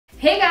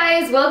Hey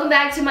guys, welcome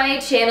back to my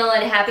channel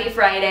and happy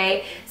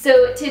Friday.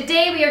 So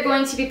today we are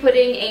going to be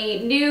putting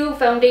a new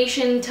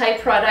foundation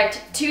type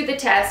product to the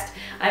test.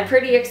 I'm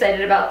pretty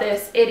excited about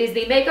this. It is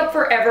the Makeup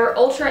Forever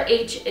Ultra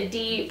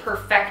HD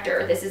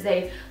Perfector. This is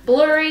a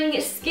blurring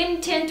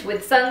skin tint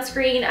with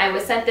sunscreen. I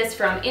was sent this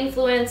from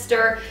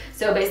Influencer,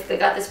 so basically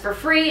got this for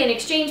free in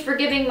exchange for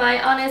giving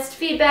my honest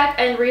feedback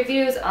and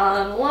reviews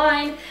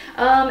online.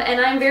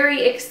 And I'm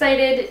very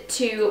excited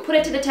to put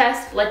it to the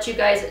test, let you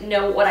guys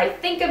know what I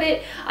think of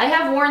it. I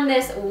have worn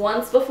this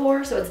once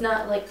before, so it's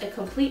not like a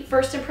complete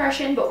first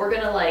impression, but we're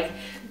gonna like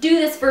do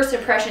this first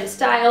impression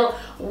style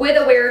with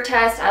a wear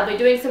test. I'll be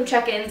doing some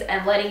check-ins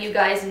and letting you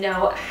guys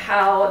know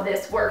how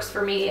this works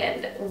for me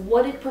and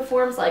what it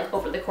performs like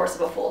over the course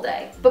of a full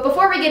day. But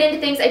before we get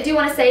into things, I do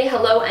want to say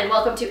hello and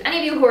welcome to any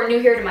of you who are new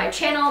here to my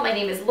channel. My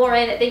name is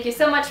Lauren. Thank you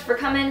so much for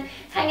coming,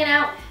 hanging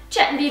out,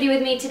 chatting beauty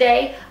with me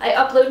today. I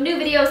upload new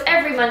videos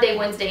every Monday,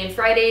 Wednesday, and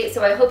Friday,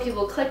 so I hope you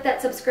will click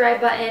that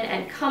subscribe button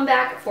and come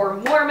back for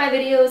more of my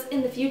videos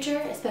in the future,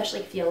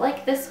 especially if you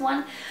like this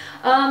one.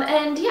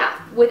 And yeah,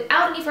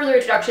 without any further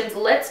introductions,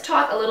 let's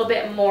talk a little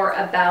bit more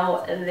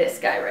about this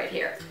guy right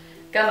here.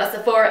 Got my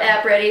Sephora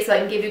app ready so I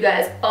can give you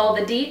guys all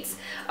the deets.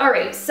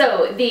 Alright,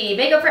 so the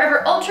Makeup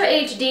Forever Ultra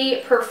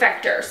HD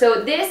Perfector.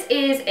 So this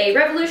is a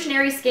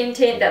revolutionary skin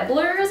tint that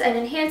blurs and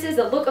enhances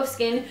the look of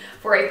skin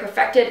for a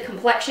perfected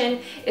complexion.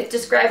 It's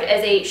described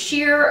as a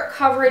sheer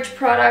coverage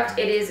product.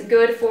 It is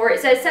good for, it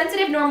says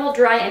sensitive, normal,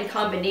 dry, and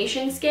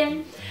combination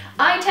skin.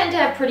 I tend to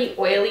have pretty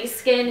oily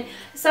skin.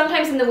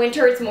 Sometimes in the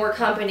winter it's more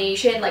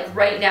combination. Like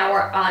right now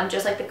we're on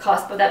just like the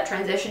cusp of that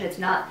transition. It's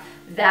not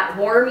that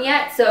warm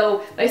yet,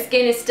 so my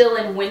skin is still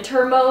in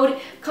winter mode.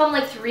 Come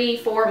like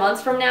 3-4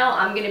 months from now,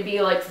 I'm gonna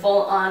be like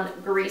full on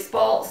grease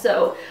ball.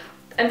 So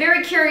I'm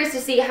very curious to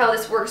see how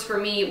this works for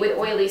me with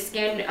oily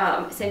skin,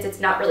 since it's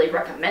not really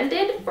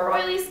recommended for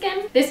oily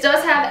skin. This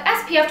does have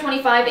SPF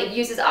 25. It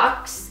uses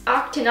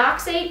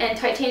octinoxate and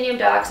titanium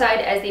dioxide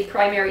as the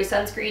primary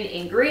sunscreen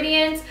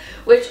ingredients,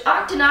 which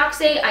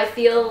octinoxate, I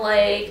feel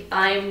like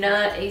I'm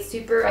not a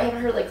super, I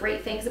haven't heard like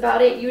great things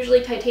about it.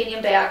 Usually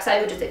titanium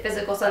dioxide, which is a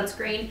physical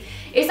sunscreen,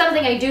 is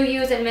something I do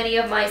use in many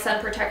of my sun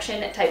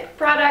protection type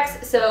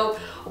products. So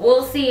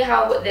we'll see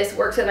how this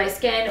works with my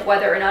skin,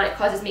 whether or not it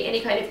causes me any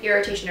kind of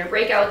irritation or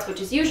breakouts, which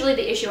is usually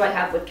the issue I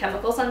have with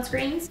chemical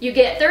sunscreens. You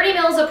get 30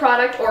 mils of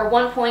product or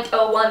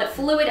 1.01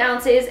 fluid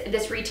ounces.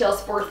 This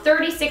retails for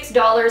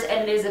 $36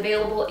 and it is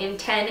available in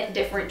 10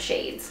 different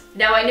shades.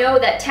 Now I know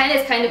that 10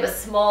 is kind of a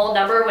small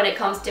number when it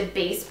comes to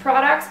base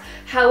products.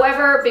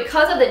 However,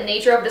 because of the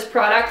nature of this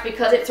product,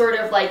 because it's sort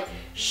of like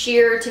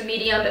sheer to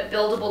medium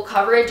buildable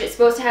coverage, it's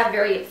supposed to have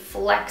very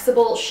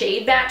flexible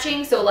shade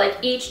matching. So like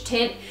each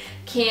tint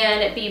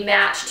can be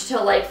matched to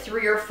like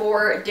 3 or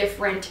 4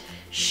 different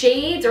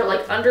shades or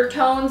like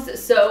undertones.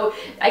 So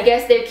I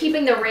guess they're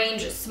keeping the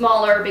range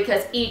smaller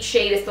because each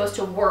shade is supposed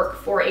to work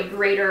for a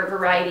greater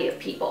variety of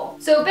people.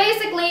 So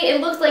basically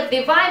it looks like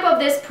the vibe of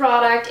this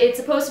product, it's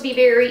supposed to be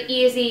very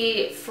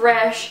easy,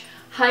 fresh,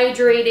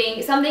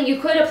 hydrating, something you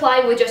could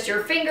apply with just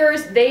your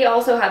fingers. They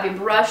also have a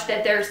brush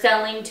that they're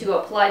selling to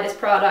apply this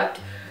product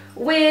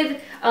with,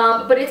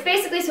 but it's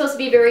basically supposed to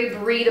be very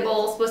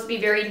breathable, supposed to be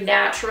very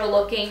natural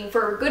looking,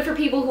 good for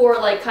people who are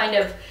like kind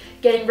of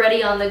getting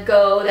ready on the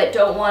go, that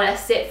don't want to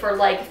sit for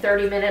like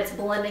 30 minutes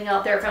blending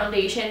out their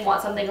foundation, want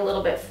something a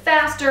little bit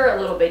faster, a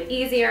little bit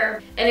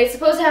easier. And it's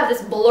supposed to have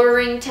this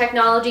blurring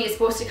technology. It's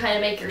supposed to kind of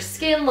make your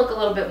skin look a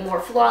little bit more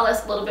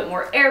flawless, a little bit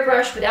more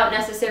airbrushed without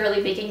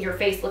necessarily making your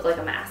face look like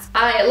a mask.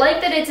 I like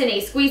that it's in a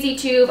squeezy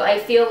tube. I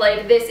feel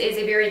like this is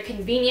a very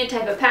convenient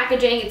type of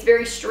packaging. It's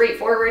very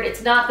straightforward.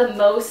 It's not the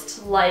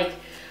most like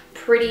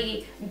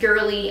pretty,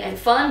 girly, and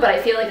fun, but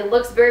I feel like it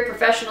looks very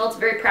professional. It's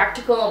very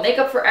practical.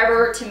 Makeup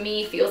Forever to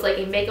me feels like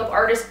a makeup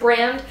artist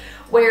brand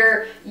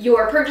where you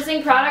are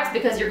purchasing products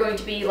because you're going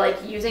to be like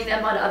using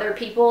them on other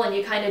people and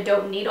you kind of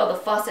don't need all the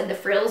fuss and the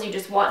frills. You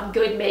just want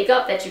good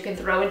makeup that you can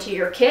throw into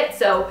your kit.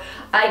 So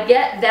I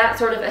get that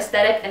sort of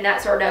aesthetic and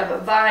that sort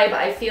of vibe.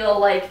 I feel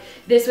like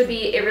this would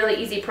be a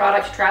really easy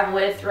product to travel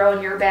with, throw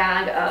in your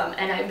bag,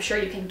 and I'm sure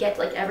you can get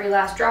like every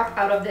last drop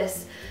out of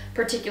this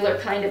particular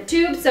kind of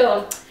tube.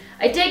 So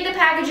I dig the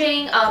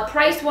packaging.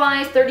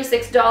 Price-wise,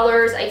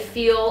 $36. I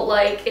feel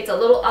like it's a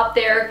little up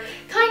there,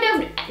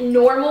 kind of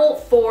normal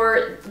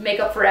for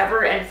Makeup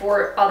Forever and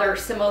for other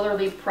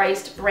similarly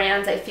priced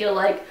brands. I feel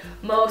like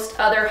most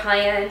other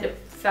high-end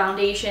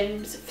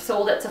foundations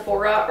sold at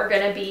Sephora are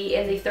going to be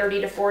in the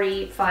 $30 to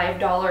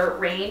 $45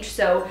 range.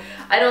 So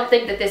I don't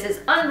think that this is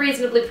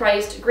unreasonably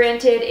priced.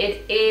 Granted,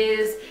 it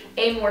is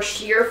a more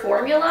sheer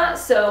formula,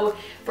 so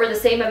for the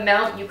same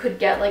amount you could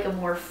get like a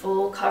more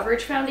full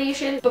coverage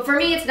foundation. But for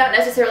me, it's not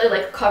necessarily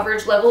like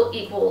coverage level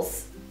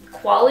equals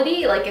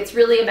quality. Like it's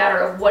really a matter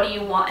of what do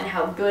you want and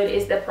how good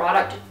is the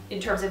product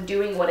in terms of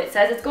doing what it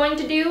says it's going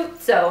to do.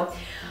 So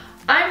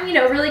I'm,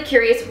 really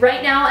curious.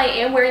 Right now I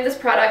am wearing this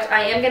product.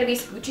 I am going to be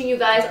scooching you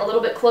guys a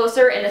little bit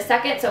closer in a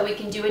second so we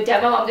can do a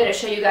demo. I'm going to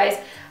show you guys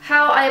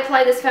how I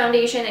apply this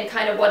foundation and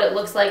kind of what it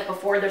looks like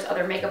before there's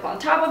other makeup on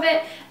top of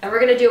it. And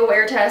we're gonna do a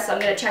wear test, so I'm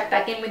gonna check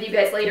back in with you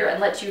guys later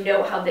and let you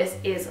know how this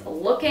is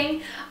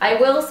looking. I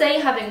will say,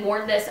 having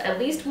worn this at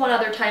least one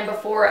other time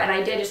before, and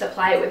I did just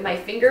apply it with my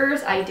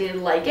fingers, I did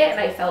like it and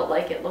I felt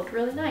like it looked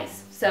really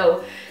nice.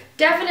 So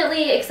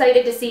definitely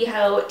excited to see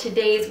how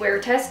today's wear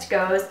test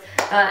goes.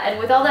 And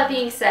with all that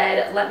being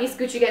said, let me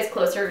scoot you guys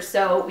closer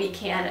so we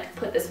can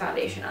put this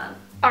foundation on.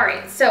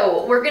 Alright,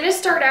 so we're going to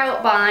start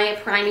out by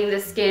priming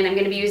the skin. I'm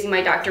going to be using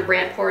my Dr.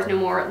 Brandt Pores No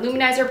More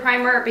Luminizer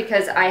Primer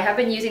because I have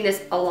been using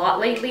this a lot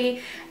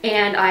lately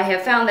and I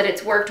have found that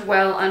it's worked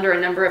well under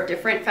a number of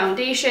different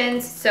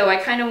foundations. So I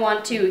kind of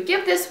want to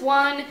give this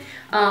one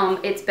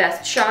its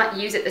best shot,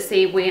 use it the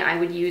same way I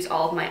would use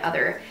all of my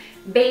other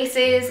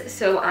bases.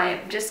 So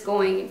I'm just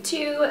going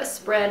to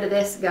spread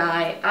this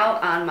guy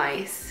out on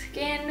my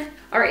skin.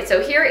 Alright,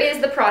 so here is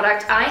the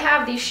product. I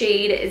have the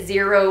shade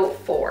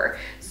 04.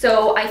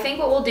 So I think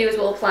what we'll do is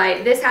we'll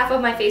apply this half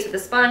of my face with a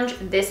sponge,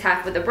 this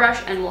half with a brush,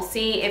 and we'll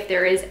see if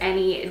there is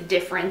any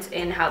difference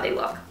in how they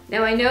look.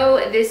 Now I know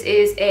this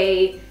is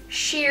a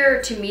sheer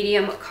to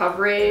medium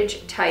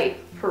coverage type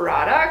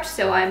product,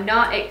 so I'm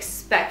not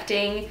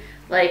expecting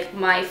like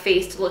my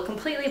face to look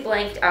completely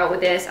blanked out with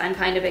this. I'm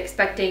kind of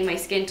expecting my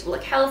skin to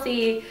look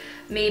healthy,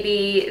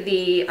 maybe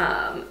the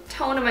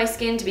tone of my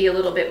skin to be a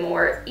little bit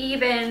more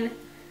even,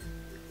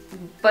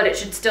 but it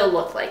should still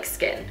look like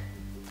skin.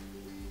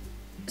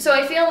 So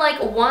I feel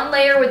like one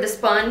layer with the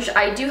sponge,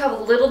 I do have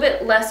a little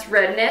bit less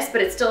redness, but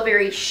it's still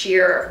very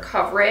sheer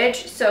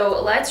coverage.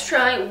 So let's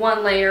try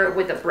one layer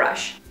with the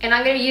brush. And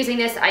I'm going to be using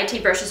this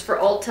IT Brushes for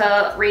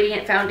Ulta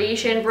Radiant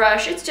Foundation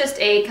brush. It's just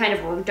a kind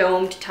of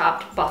domed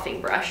topped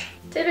buffing brush.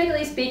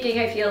 Typically speaking,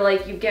 I feel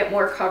like you get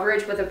more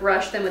coverage with a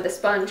brush than with a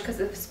sponge because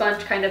the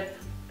sponge kind of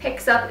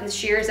picks up and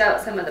shears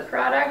out some of the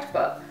product,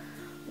 but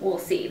we'll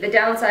see. The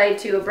downside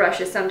to a brush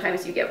is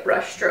sometimes you get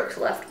brush strokes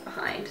left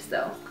behind,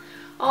 so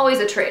always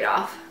a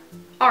trade-off.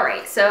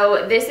 Alright,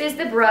 so this is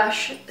the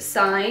brush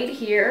side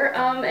here.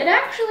 It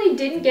actually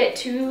didn't get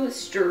too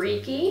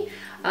streaky.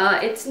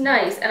 It's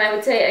nice, and I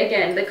would say,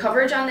 again, the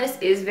coverage on this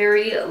is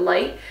very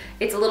light.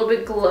 It's a little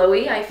bit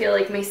glowy. I feel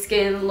like my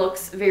skin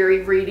looks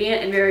very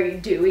radiant and very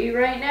dewy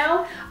right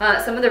now.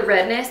 Some of the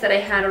redness that I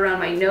had around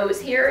my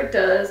nose here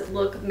does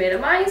look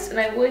minimized, and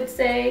I would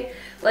say,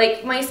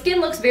 like, my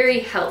skin looks very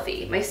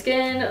healthy. My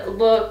skin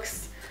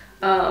looks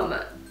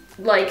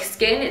like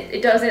skin.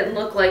 It doesn't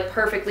look like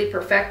perfectly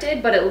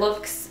perfected, but it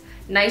looks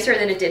nicer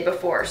than it did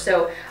before.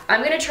 So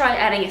I'm gonna try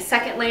adding a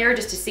second layer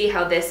just to see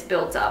how this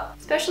builds up.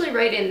 Especially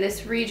right in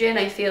this region,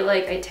 I feel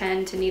like I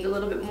tend to need a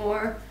little bit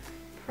more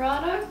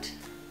product.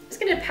 I'm just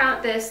gonna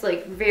pat this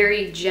like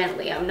very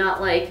gently. I'm not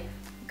like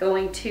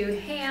going too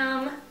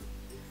ham.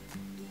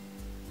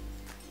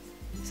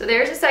 So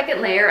there's a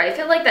second layer. I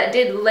feel like that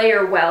did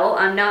layer well.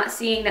 I'm not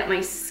seeing that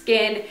my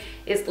skin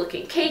is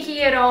looking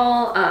cakey at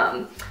all.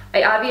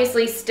 I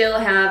obviously still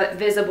have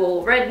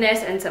visible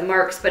redness and some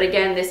marks, but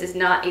again, this is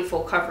not a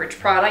full coverage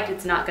product.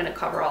 It's not gonna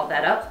cover all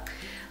that up.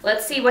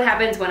 Let's see what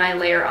happens when I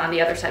layer on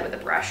the other side with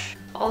a brush.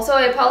 Also,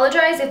 I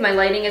apologize if my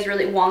lighting is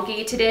really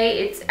wonky today.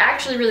 It's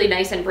actually really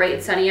nice and bright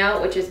and sunny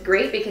out, which is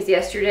great because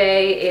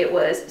yesterday it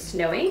was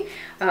snowing,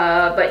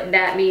 but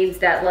that means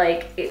that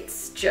like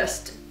it's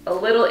just a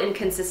little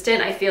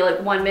inconsistent. I feel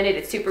like 1 minute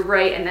it's super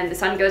bright and then the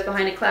sun goes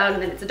behind a cloud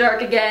and then it's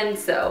dark again,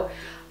 so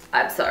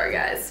I'm sorry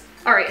guys.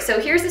 Alright, so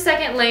here's the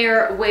second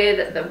layer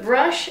with the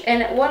brush,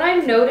 and what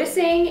I'm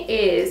noticing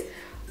is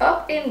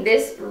up in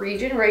this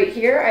region right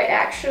here, I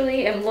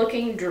actually am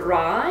looking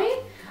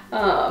dry.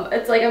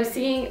 It's like I'm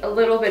seeing a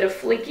little bit of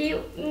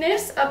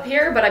flakiness up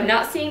here, but I'm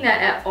not seeing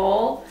that at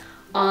all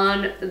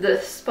on the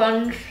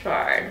sponge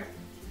side.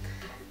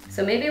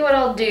 So maybe what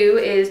I'll do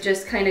is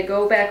just kind of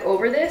go back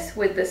over this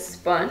with the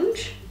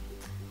sponge.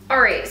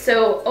 Alright,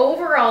 so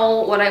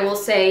overall what I will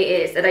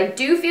say is that I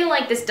do feel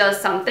like this does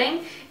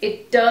something.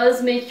 It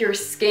does make your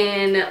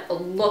skin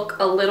look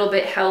a little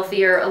bit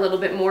healthier, a little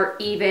bit more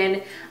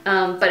even,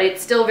 but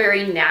it's still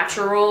very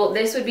natural.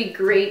 This would be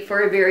great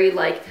for a very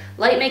like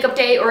light makeup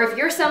day, or if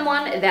you're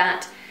someone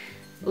that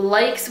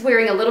likes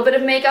wearing a little bit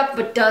of makeup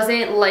but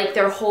doesn't like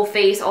their whole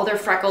face, all their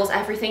freckles,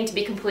 everything to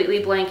be completely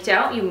blanked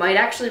out, you might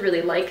actually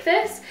really like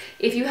this.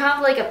 If you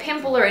have like a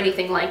pimple or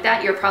anything like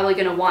that, you're probably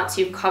going to want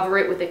to cover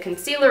it with a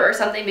concealer or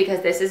something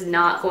because this is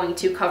not going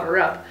to cover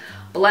up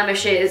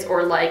blemishes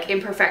or like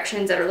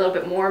imperfections that are a little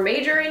bit more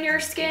major in your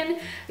skin.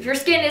 If your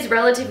skin is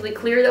relatively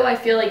clear though, I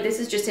feel like this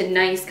is just a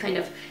nice kind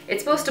of,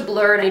 it's supposed to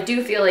blur, and I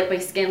do feel like my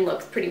skin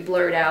looks pretty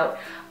blurred out.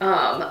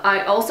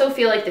 I also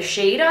feel like the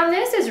shade on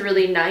this is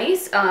really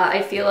nice.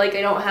 I feel like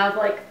I don't have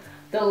like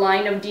the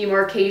line of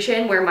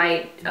demarcation where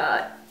my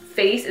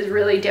face is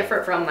really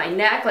different from my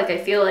neck. Like I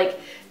feel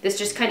like this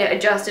just kind of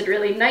adjusted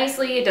really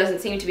nicely. It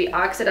doesn't seem to be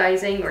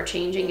oxidizing or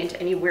changing into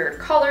any weird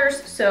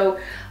colors. So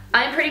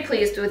I'm pretty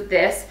pleased with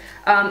this.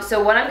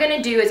 So what I'm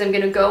going to do is I'm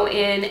going to go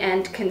in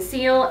and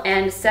conceal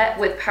and set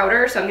with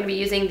powder. So I'm going to be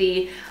using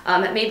the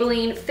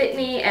Maybelline Fit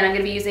Me, and I'm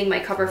going to be using my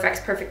Cover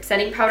FX Perfect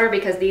Setting Powder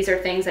because these are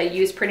things I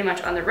use pretty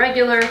much on the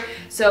regular.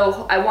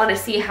 So I want to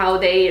see how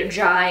they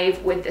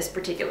jive with this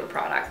particular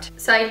product.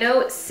 Side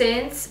note,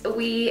 since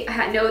we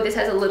know this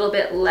has a little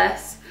bit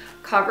less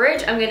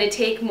coverage, I'm going to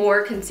take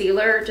more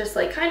concealer just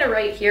like kind of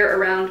right here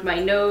around my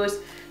nose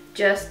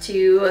just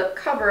to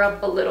cover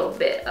up a little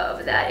bit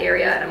of that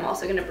area, and I'm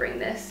also going to bring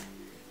this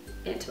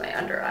into my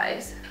under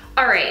eyes.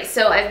 Alright,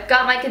 so I've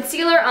got my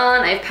concealer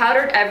on, I've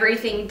powdered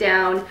everything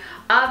down.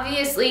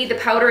 Obviously, the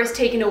powder has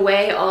taken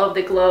away all of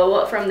the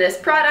glow from this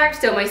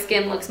product, so my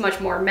skin looks much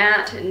more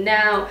matte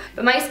now.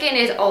 But my skin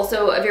is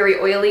also very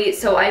oily,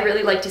 so I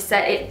really like to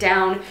set it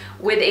down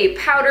with a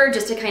powder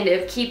just to kind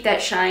of keep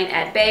that shine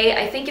at bay.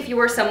 I think if you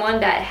were someone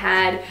that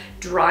had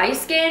dry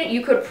skin,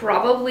 you could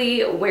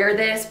probably wear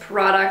this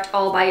product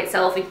all by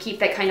itself and keep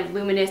that kind of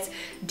luminous,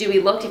 dewy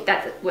look if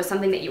that was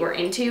something that you were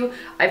into.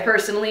 I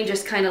personally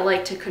just kind of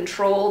like to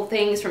control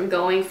things from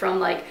going from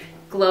like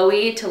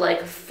glowy to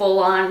like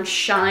full-on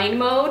shine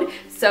mode.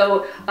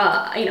 So,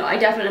 you know, I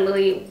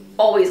definitely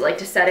always like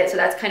to set it, so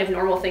that's kind of a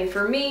normal thing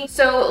for me.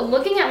 So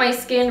looking at my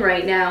skin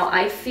right now,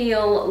 I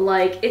feel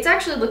like it's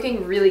actually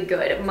looking really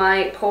good.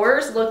 My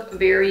pores look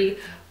very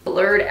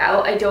blurred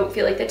out. I don't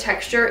feel like the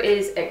texture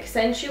is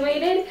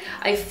accentuated.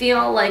 I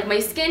feel like my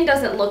skin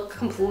doesn't look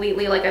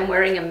completely like I'm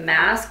wearing a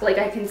mask. Like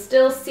I can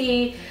still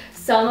see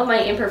some of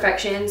my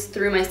imperfections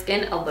through my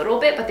skin a little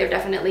bit, but they're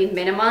definitely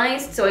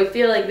minimized. So I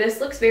feel like this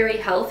looks very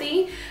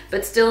healthy,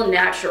 but still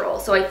natural.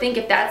 So I think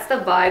if that's the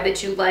vibe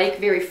that you like,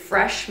 very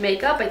fresh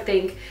makeup, I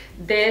think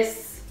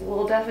this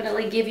will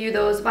definitely give you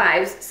those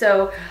vibes.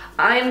 So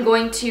I'm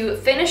going to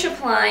finish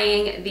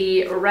applying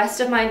the rest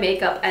of my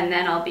makeup and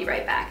then I'll be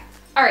right back.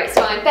 Alright,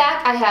 so I'm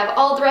back. I have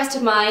all the rest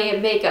of my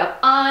makeup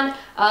on.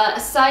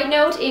 Side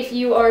note, if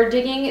you are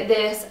digging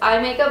this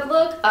eye makeup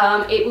look,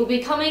 it will be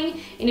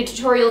coming in a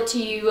tutorial to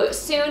you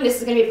soon. This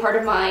is going to be part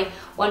of my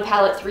One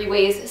Palette 3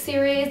 Ways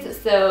series,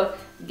 so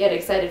get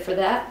excited for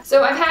that.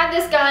 So I've had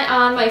this guy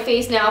on my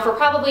face now for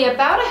probably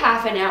about a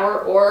half an hour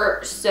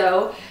or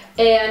so,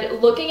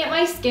 and looking at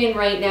my skin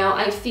right now,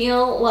 I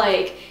feel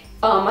like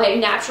my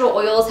natural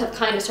oils have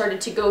kind of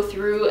started to go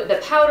through the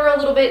powder a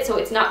little bit, so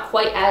it's not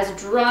quite as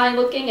dry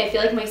looking. I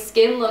feel like my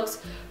skin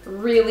looks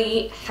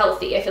really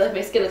healthy. I feel like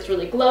my skin looks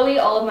really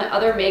glowy. All of my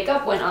other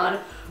makeup went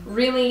on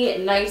really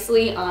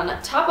nicely on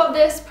top of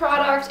this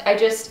product.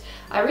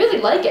 I really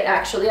like it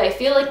actually. I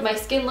feel like my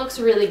skin looks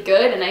really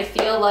good, and I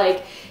feel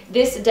like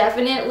this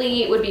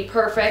definitely would be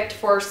perfect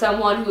for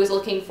someone who is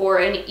looking for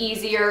an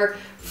easier,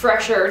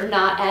 fresher,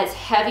 not as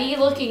heavy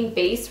looking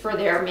base for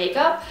their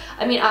makeup.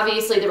 I mean,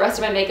 obviously the rest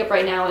of my makeup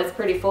right now is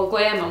pretty full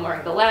glam. I'm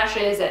wearing the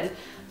lashes and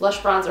blush,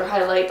 bronzer,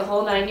 highlight, the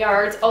whole 9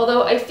 yards.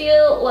 Although I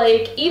feel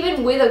like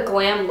even with a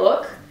glam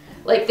look,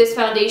 like this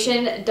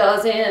foundation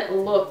doesn't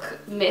look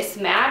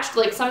mismatched.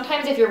 Like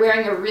sometimes if you're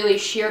wearing a really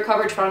sheer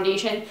coverage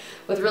foundation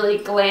with really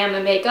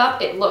glam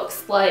makeup, it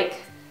looks like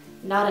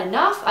not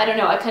enough. I don't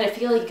know, I kind of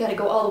feel like you gotta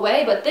go all the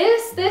way, but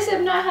this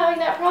I'm not having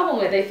that problem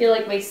with. I feel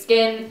like my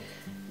skin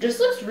just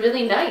looks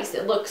really nice.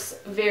 It looks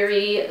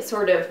very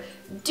sort of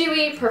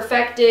dewy,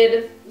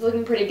 perfected,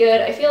 looking pretty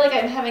good. I feel like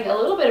I'm having a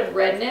little bit of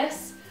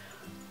redness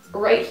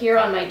right here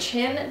on my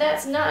chin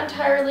that's not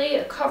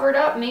entirely covered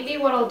up. Maybe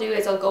what I'll do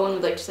is I'll go in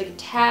with like just like a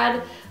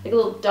tad, like a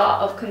little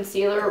dot of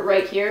concealer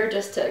right here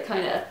just to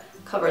kind of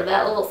cover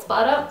that little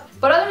spot up.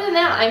 But other than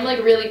that, I'm like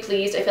really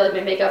pleased. I feel like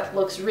my makeup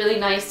looks really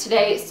nice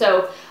today.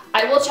 So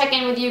I will check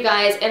in with you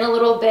guys in a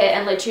little bit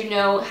and let you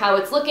know how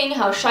it's looking,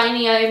 how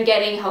shiny I am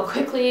getting, how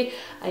quickly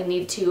I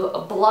need to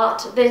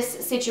blot this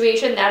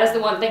situation. That is the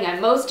one thing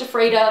I'm most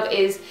afraid of,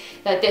 is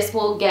that this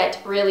will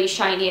get really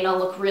shiny and I'll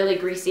look really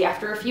greasy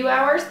after a few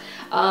hours.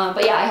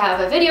 But yeah, I have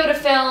a video to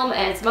film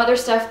and some other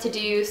stuff to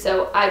do,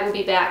 so I will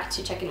be back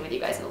to check in with you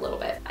guys in a little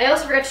bit. I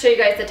also forgot to show you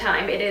guys the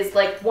time. It is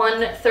like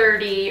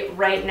 1:30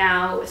 right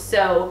now,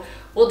 so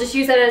we'll just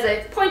use that as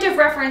a point of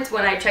reference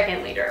when I check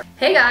in later.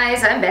 Hey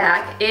guys, I'm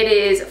back. It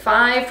is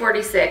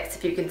 5:46,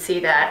 if you can see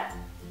that.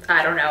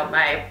 I don't know,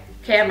 my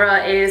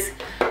camera is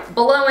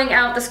blowing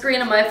out the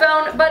screen on my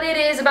phone, but it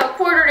is about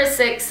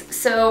 5:45,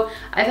 so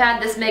I've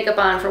had this makeup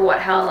on for what,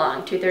 how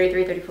long? 2:30,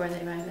 3:34,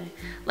 35,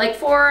 like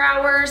 4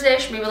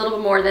 hours-ish, maybe a little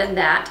bit more than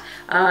that.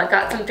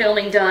 Got some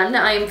filming done.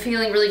 I'm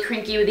feeling really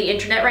cranky with the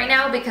internet right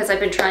now because I've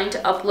been trying to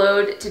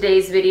upload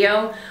today's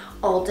video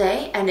all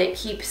day and it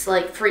keeps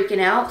like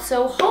freaking out.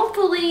 So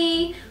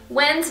hopefully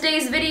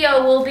Wednesday's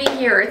video will be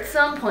here at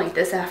some point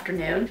this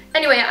afternoon.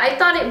 Anyway, I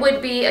thought it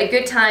would be a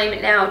good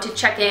time now to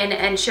check in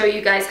and show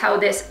you guys how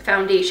this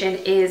foundation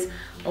is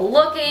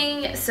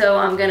looking. So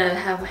I'm gonna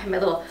have my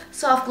little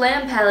soft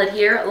glam palette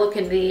here. Look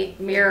in the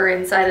mirror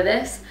inside of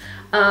this.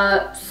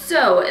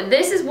 So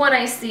this is what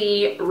I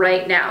see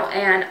right now,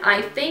 and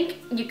I think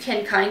you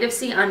can kind of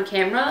see on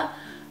camera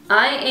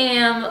I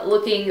am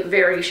looking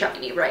very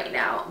shiny right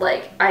now.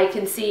 Like I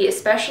can see,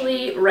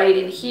 especially right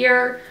in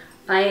here,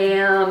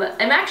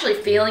 I'm actually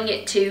feeling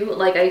it too.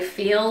 Like I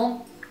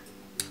feel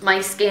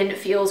my skin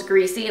feels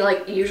greasy.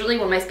 Like usually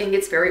when my skin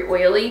gets very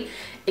oily,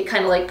 it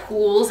kind of like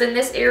pools in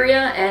this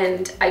area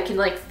and I can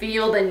like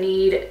feel the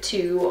need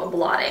to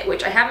blot it,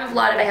 which I haven't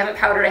blotted, I haven't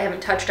powdered, I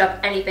haven't touched up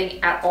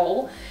anything at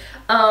all.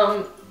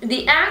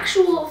 The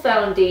actual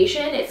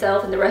foundation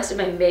itself and the rest of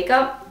my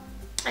makeup,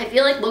 I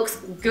feel like looks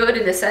good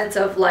in the sense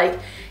of like,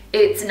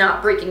 it's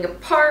not breaking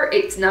apart,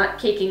 it's not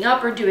caking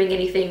up or doing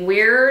anything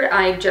weird.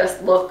 I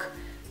just look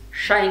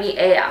shiny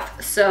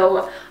AF.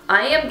 So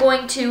I am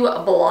going to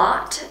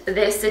blot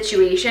this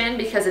situation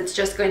because it's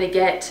just going to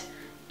get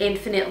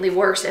infinitely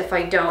worse if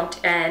I don't,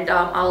 and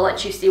I'll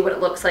let you see what it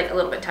looks like a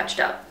little bit touched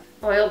up.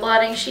 Oil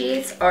blotting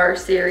sheets are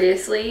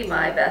seriously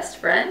my best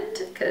friend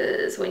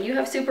because when you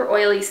have super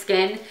oily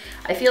skin,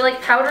 I feel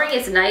like powdering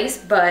is nice,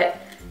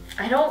 but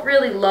I don't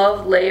really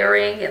love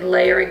layering and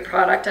layering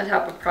product on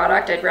top of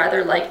product. I'd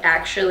rather like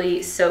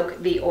actually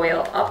soak the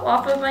oil up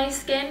off of my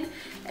skin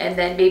and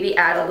then maybe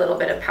add a little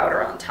bit of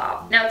powder on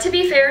top. Now, to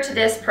be fair to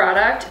this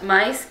product,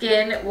 my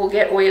skin will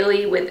get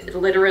oily with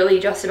literally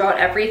just about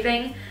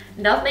everything.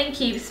 Nothing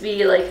keeps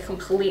me like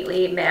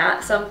completely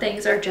matte. Some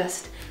things are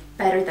just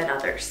better than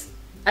others.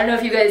 I don't know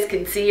if you guys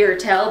can see or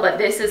tell, but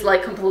this is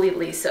like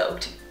completely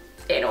soaked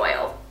in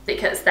oil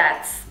because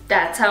that's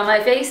how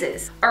my face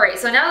is. All right,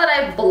 so now that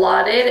I've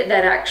blotted,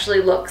 that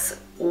actually looks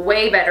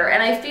way better.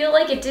 And I feel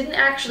like it didn't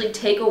actually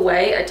take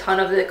away a ton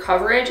of the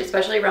coverage,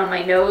 especially around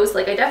my nose.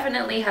 Like I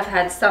definitely have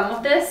had some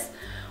of this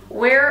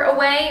wear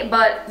away,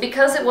 but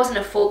because it wasn't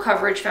a full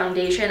coverage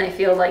foundation, I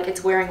feel like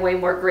it's wearing way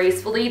more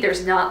gracefully.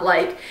 There's not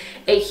like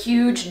a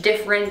huge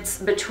difference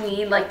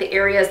between like the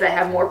areas that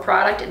have more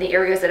product and the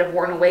areas that have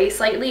worn away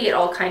slightly. It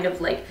all kind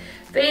of like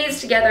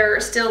fades together,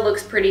 still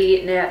looks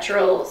pretty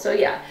natural. So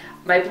yeah,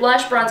 my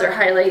blush, bronzer,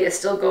 highlight is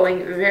still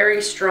going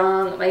very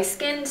strong. My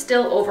skin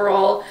still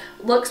overall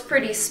looks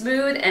pretty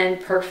smooth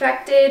and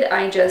perfected.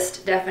 I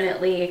just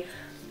definitely,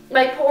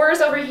 my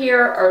pores over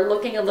here are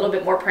looking a little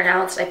bit more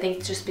pronounced, I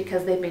think just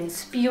because they've been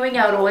spewing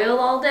out oil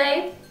all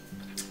day.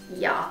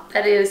 Yeah,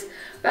 that is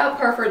about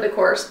par for the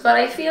course, but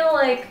I feel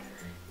like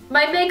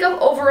my makeup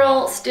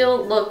overall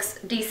still looks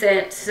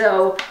decent,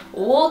 so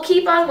we'll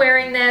keep on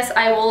wearing this.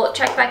 I will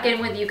check back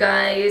in with you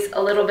guys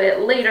a little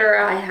bit later.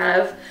 I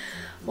have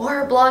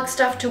more blog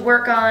stuff to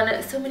work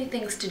on, so many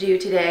things to do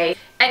today.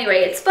 Anyway,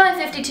 it's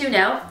 5:52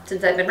 now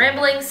since I've been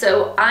rambling,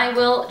 so I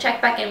will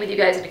check back in with you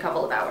guys in a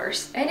couple of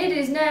hours. And it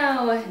is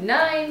now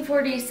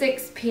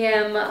 9:46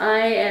 p.m.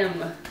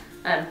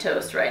 I'm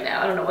toast right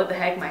now. I don't know what the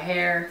heck my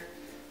hair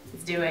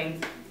is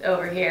doing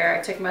over here.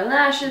 I took my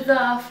lashes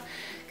off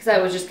because I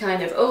was just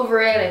kind of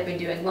over it. I've been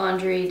doing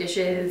laundry,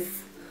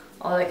 dishes,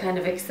 all that kind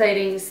of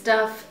exciting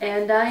stuff,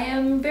 and I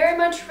am very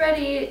much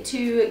ready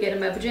to get in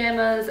my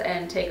pajamas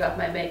and take off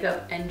my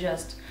makeup and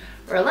just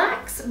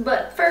relax.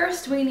 But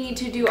first we need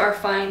to do our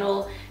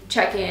final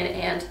check-in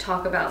and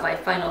talk about my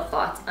final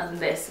thoughts on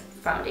this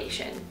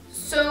foundation.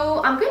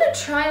 So I'm gonna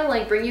try to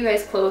like bring you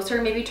guys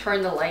closer, maybe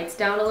turn the lights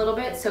down a little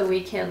bit so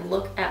we can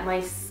look at my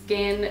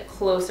skin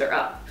closer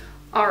up.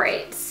 All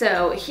right,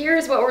 so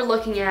here's what we're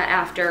looking at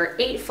after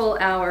 8 full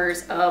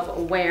hours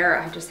of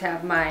wear. I just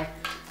have my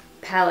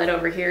palette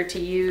over here to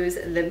use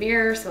the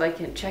mirror so I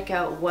can check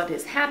out what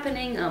is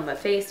happening on my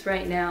face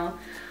right now.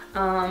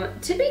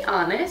 To be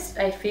honest,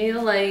 I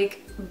feel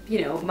like,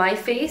 you know, my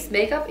face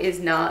makeup is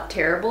not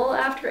terrible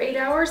after 8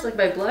 hours. Like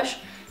my blush,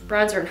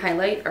 bronzer, and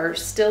highlight are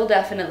still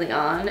definitely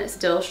on,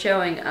 still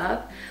showing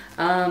up,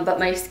 but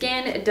my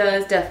skin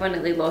does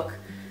definitely look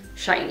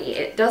shiny.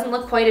 It doesn't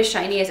look quite as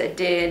shiny as it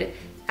did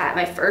at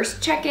my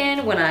first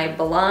check-in when I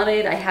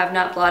blotted. I have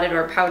not blotted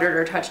or powdered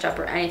or touched up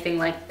or anything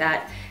like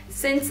that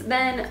since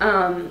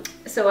then,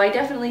 so I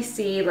definitely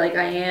see like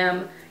I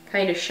am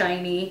kind of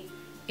shiny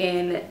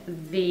in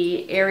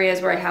the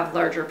areas where I have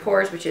larger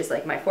pores, which is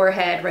like my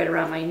forehead, right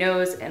around my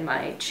nose and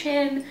my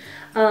chin,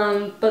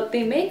 but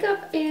the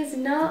makeup is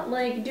not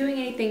like doing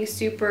anything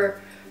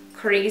super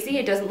crazy.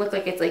 It doesn't look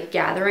like it's like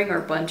gathering or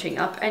bunching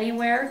up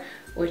anywhere,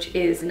 which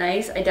is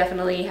nice. I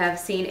definitely have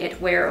seen it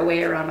wear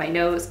away around my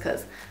nose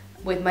because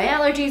with my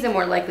allergies I'm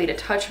more likely to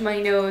touch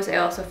my nose. I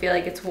also feel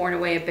like it's worn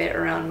away a bit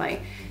around my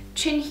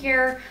chin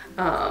here,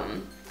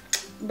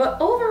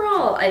 but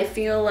overall I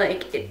feel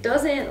like it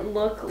doesn't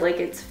look like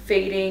it's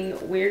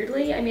fading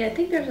weirdly. I mean, I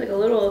think there's like a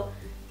little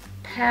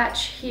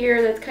patch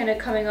here that's kind of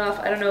coming off.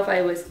 I don't know if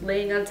I was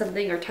laying on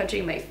something or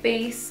touching my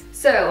face.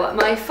 So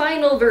my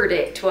final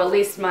verdict, well at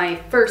least my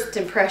first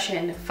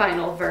impression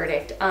final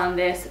verdict on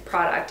this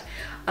product,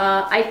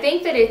 I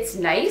think that it's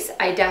nice.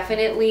 I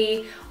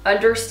definitely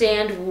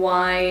understand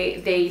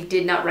why they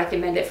did not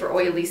recommend it for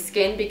oily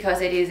skin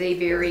because it is a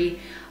very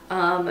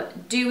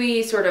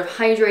dewy, sort of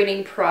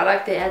hydrating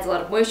product that adds a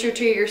lot of moisture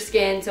to your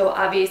skin. So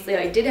obviously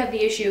I did have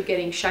the issue of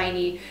getting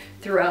shiny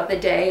throughout the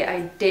day.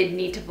 I did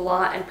need to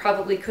blot and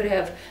probably could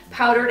have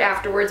powdered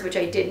afterwards, which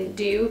I didn't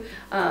do.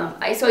 So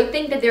I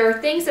think that there are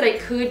things that I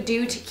could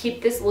do to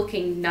keep this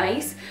looking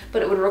nice,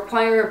 but it would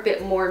require a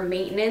bit more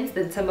maintenance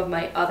than some of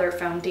my other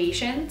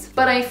foundations.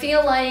 But I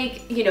feel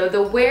like, you know,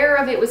 the wear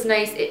of it was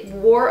nice. It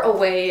wore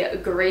away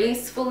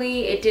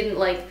gracefully. It didn't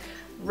like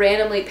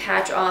randomly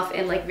patch off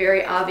in like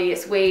very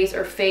obvious ways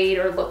or fade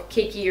or look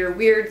cakey or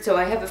weird. So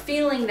I have a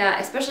feeling that,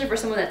 especially for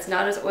someone that's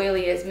not as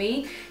oily as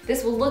me,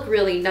 this will look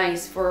really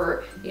nice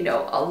for, you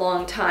know, a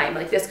long time.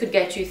 Like this could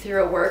get you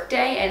through a work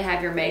day and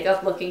have your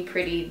makeup looking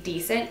pretty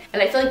decent.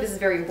 And I feel like this is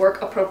very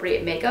work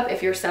appropriate makeup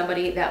if you're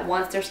somebody that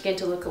wants their skin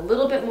to look a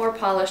little bit more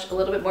polished, a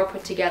little bit more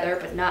put together,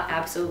 but not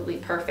absolutely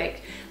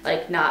perfect,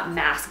 like not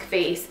mask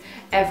face,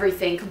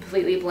 everything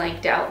completely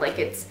blanked out. Like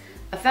it's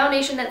a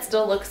foundation that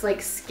still looks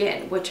like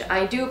skin, which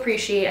I do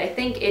appreciate. I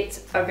think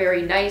it's a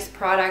very nice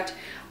product.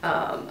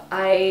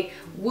 I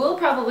will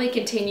probably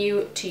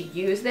continue to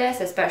use this,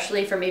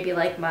 especially for maybe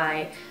like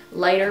my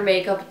lighter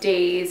makeup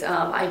days.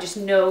 I just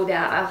know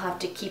that I'll have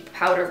to keep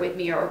powder with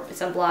me or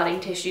some blotting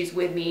tissues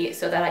with me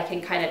so that I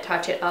can kind of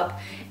touch it up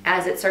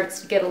as it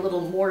starts to get a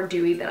little more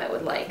dewy than I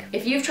would like.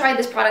 If you've tried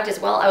this product as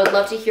well, I would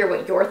love to hear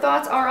what your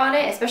thoughts are on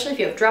it, especially if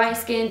you have dry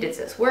skin. Does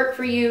this work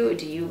for you?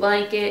 Do you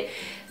like it?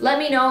 Let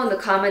me know in the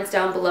comments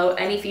down below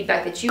any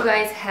feedback that you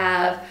guys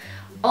have.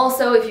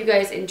 Also, if you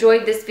guys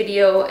enjoyed this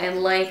video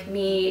and like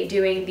me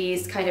doing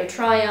these kind of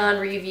try-on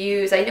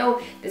reviews, I know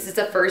this is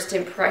a first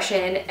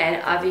impression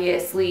and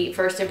obviously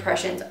first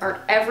impressions aren't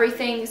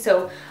everything,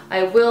 so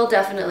I will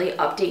definitely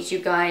update you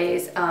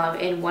guys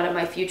in one of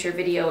my future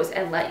videos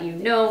and let you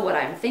know what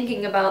I'm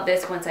thinking about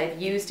this once I've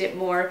used it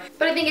more.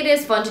 But I think it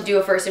is fun to do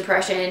a first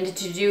impression,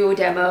 to do a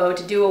demo,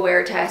 to do a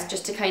wear test,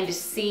 just to kind of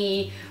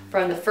see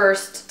from the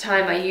first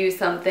time I use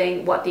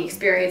something what the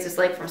experience is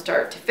like from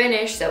start to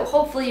finish. So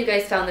hopefully you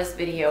guys found this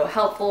video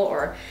helpful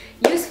or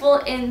useful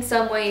in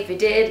some way. If you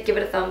did, give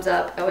it a thumbs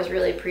up. I always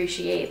really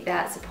appreciate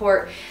that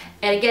support.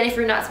 And again, if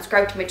you're not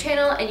subscribed to my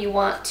channel and you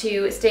want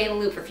to stay in the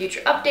loop for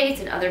future updates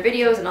and other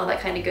videos and all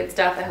that kind of good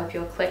stuff, I hope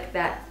you'll click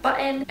that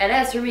button. And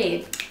as for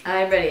me,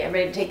 I'm ready. I'm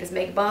ready to take this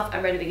makeup off.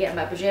 I'm ready to get in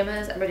my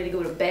pajamas. I'm ready to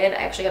go to bed.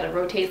 I actually got to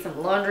rotate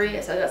some laundry.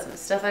 I still got some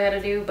stuff I got to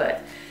do,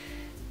 but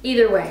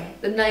either way,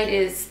 the night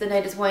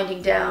is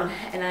winding down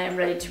and I am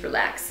ready to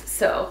relax.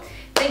 So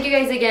thank you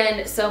guys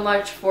again so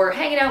much for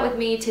hanging out with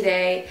me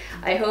today.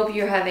 I hope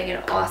you're having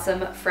an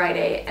awesome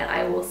Friday and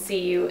I will see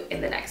you in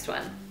the next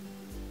one.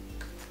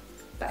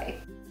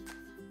 Bye.